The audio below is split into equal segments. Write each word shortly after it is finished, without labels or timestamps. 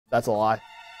That's a lie.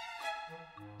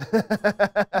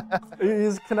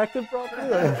 He's connected properly?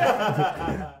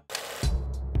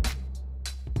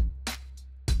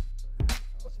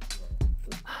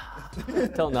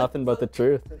 Tell nothing but the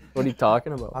truth. What are you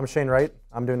talking about? I'm Shane Wright.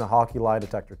 I'm doing the hockey lie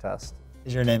detector test.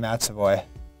 Is your name Matt Savoie?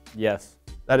 Yes.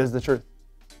 That is the truth.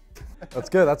 That's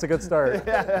good. That's a good start.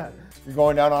 Yeah. You're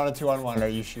going down on a 2-on-1. Are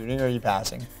you shooting or are you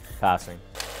passing? Passing.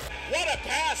 What a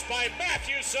pass by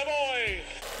Matthew Savoie!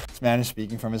 This man is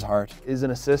speaking from his heart. Is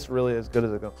an assist really as good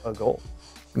as a goal?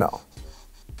 No.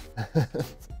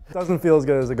 Doesn't feel as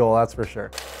good as a goal, that's for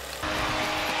sure.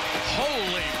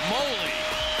 Holy moly!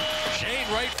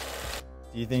 Shane Wright.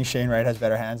 Do you think Shane Wright has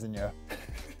better hands than you?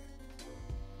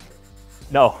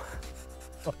 No.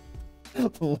 Yeah,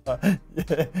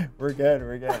 we're good.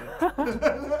 We're good.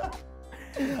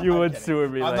 You would sewer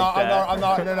me like I'm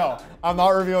that. not. I'm not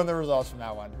revealing the results from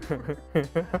that one.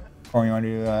 Corwin, you want to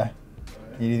do?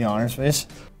 Can you do the honors, please?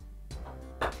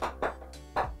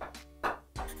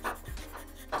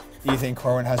 Do you think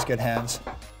Corwin has good hands?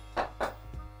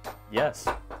 Yes.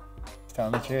 Just tell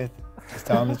him the truth. Just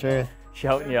tell him the truth.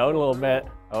 Shouting you out a little bit.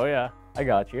 Oh yeah, I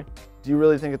got you. Do you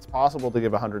really think it's possible to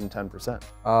give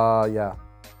 110%? Yeah.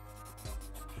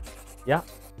 Yeah.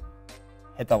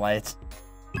 Hit the lights.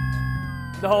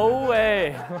 No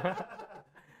way.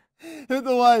 Hit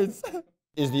the lights.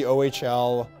 Is the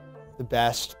OHL the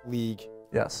best league?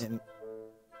 Yes. In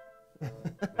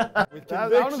with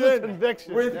That was a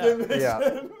conviction. With conviction.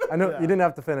 Yeah. I know you didn't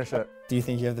have to finish it. Do you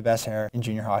think you have the best hair in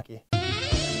junior hockey?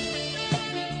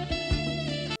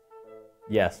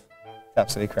 Yes.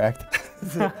 Absolutely correct.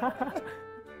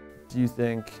 Do you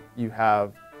think you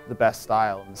have the best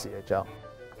style in the CHL?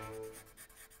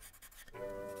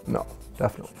 No,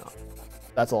 definitely not.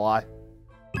 That's a lie.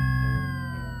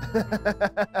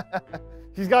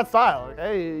 He's got style,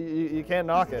 okay? You can't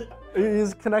knock it.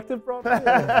 He's connected properly?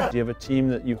 Do you have a team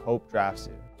that you hope drafts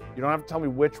you? You don't have to tell me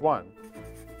which one.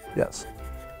 Yes.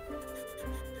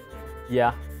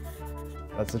 Yeah.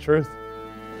 That's the truth.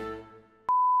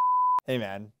 Hey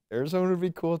man, Arizona would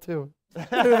be cool too. Hey,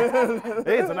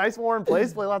 it's a nice warm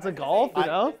place, play lots of golf, you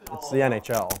know? It's the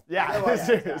NHL. Yeah,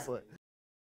 seriously.